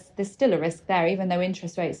 there's still a risk there, even though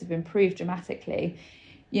interest rates have improved dramatically.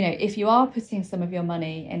 If you are putting some of your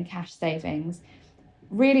money in cash savings,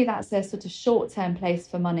 really that's a sort of short-term place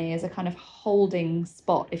for money, as a kind of holding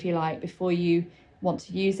spot, if you like, before you want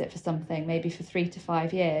to use it for something, maybe for 3 to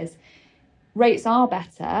 5 years. rates are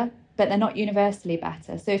better, but they're not universally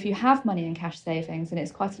better. So if you have money in cash savings, and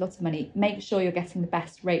it's quite a lot of money, make sure you're getting the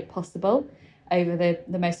best rate possible over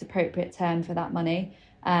the most appropriate term for that money,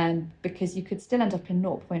 because you could still end up in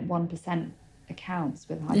 0.1% accounts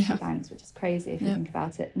with high street banks, which is crazy if you think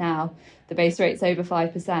about it now. The base rate's over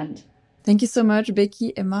 5%. Thank you so much,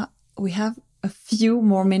 Becky. Emma, we have a few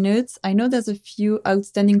more minutes. I know there's a few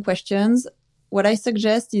outstanding questions. What I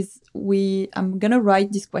suggest is I'm going to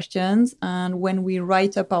write these questions, and when we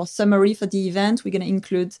write up our summary for the event, we're going to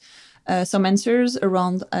include some answers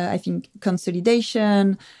around, I think,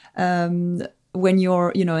 consolidation. When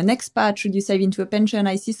you're, an expat, should you save into a pension?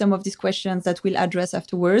 I see some of these questions that we'll address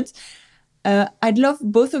afterwards. I'd love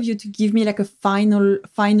both of you to give me like a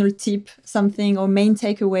final tip, something or main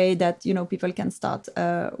takeaway that people can start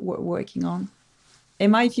working on.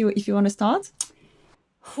 Emma, if you want to start.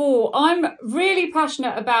 I'm really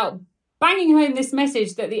passionate about banging home this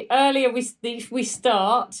message that the earlier we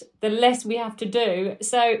start, the less we have to do.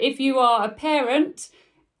 So if you are a parent,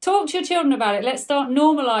 talk to your children about it. Let's start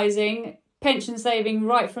normalising pension saving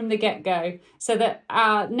right from the get-go, so that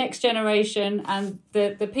our next generation and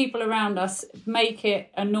the people around us make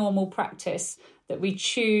it a normal practice, that we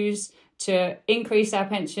choose to increase our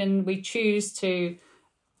pension, we choose to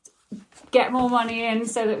get more money in,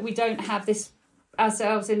 so that we don't have this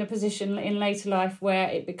ourselves in a position in later life where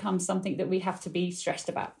it becomes something that we have to be stressed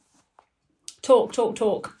about. Talk.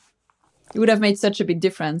 It would have made such a big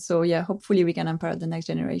difference. So yeah, hopefully we can empower the next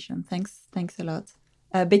generation. Thanks a lot.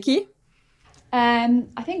 Becky?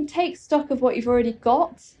 I think take stock of what you've already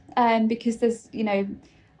got, because there's,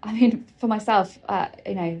 for myself,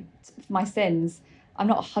 for my sins, I'm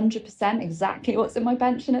not 100% exactly what's in my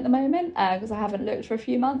pension at the moment, because I haven't looked for a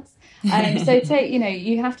few months. So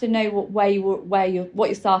you have to know what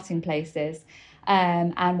your starting place is,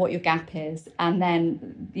 and what your gap is, and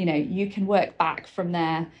then you can work back from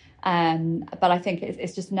there. But I think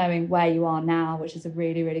it's just knowing where you are now, which is a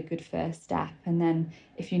really, really good first step. And then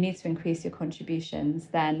if you need to increase your contributions,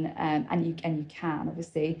 then and you can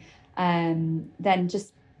obviously, then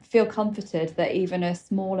just feel comforted that even a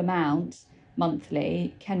small amount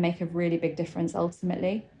monthly can make a really big difference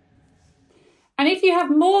ultimately. And if you have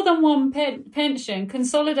more than one pension,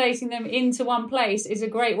 consolidating them into one place is a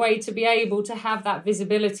great way to be able to have that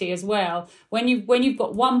visibility as well. When you've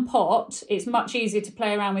got one pot, it's much easier to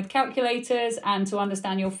play around with calculators and to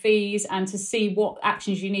understand your fees and to see what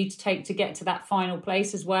actions you need to take to get to that final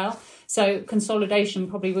place as well. So consolidation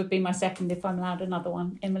probably would be my second, if I'm allowed another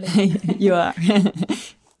one. Emily. You are.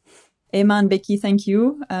 Emma and Becky, thank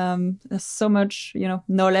you. There's so much,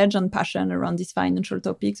 knowledge and passion around this financial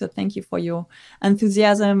topic. So thank you for your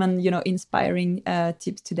enthusiasm and, inspiring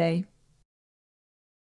tips today.